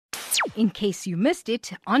in case you missed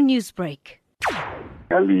it on Newsbreak.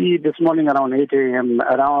 Early this morning around 8 a.m.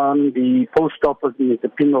 around the post office in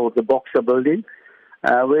Isipingo, the Boxer building,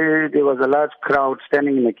 where there was a large crowd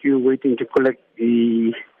standing in a queue waiting to collect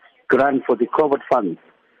the grant for the COVID funds.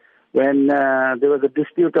 When there was a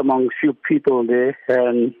dispute among few people there,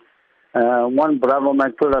 and one Bravo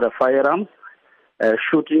man pulled out a firearm,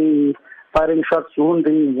 firing shots,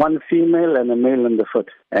 wounding one female and a male in the foot.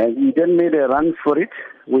 And he then made a run for it.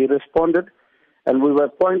 We responded, and we were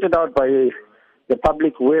pointed out by the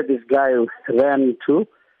public where this guy ran to.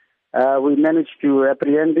 We managed to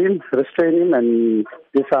apprehend him, restrain him, and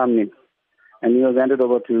disarm him. And he was handed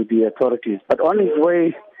over to the authorities. But on his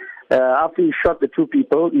way, after he shot the two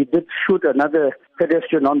people, he did shoot another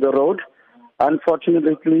pedestrian on the road.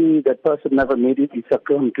 Unfortunately, that person never made it. He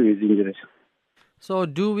succumbed to his injuries. So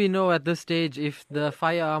do we know at this stage if the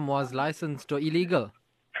firearm was licensed or illegal?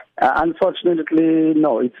 Unfortunately,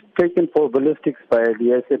 no. It's taken for ballistics by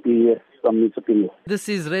the SAP from Isipingo. This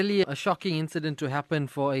is really a shocking incident to happen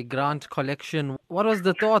for a grant collection. What was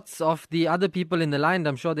the thoughts of the other people in the line?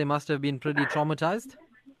 I'm sure they must have been pretty traumatized.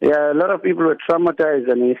 Yeah, a lot of people were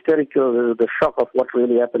traumatized and hysterical, the shock of what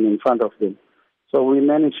really happened in front of them. So we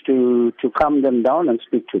managed to calm them down and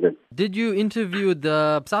speak to them. Did you interview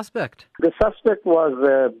the suspect? The suspect was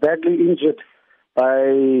badly injured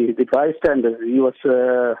by the bystanders. He was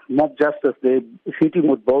mob justice. They hit him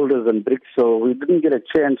with boulders and bricks, so we didn't get a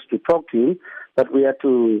chance to talk to him, but we had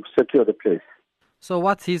to secure the place. So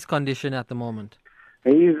what's his condition at the moment?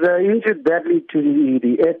 He's injured badly to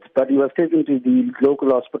the head, but he was taken to the local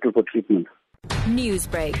hospital for treatment.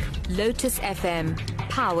 Newsbreak, Lotus FM,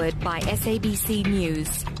 powered by SABC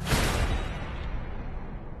News.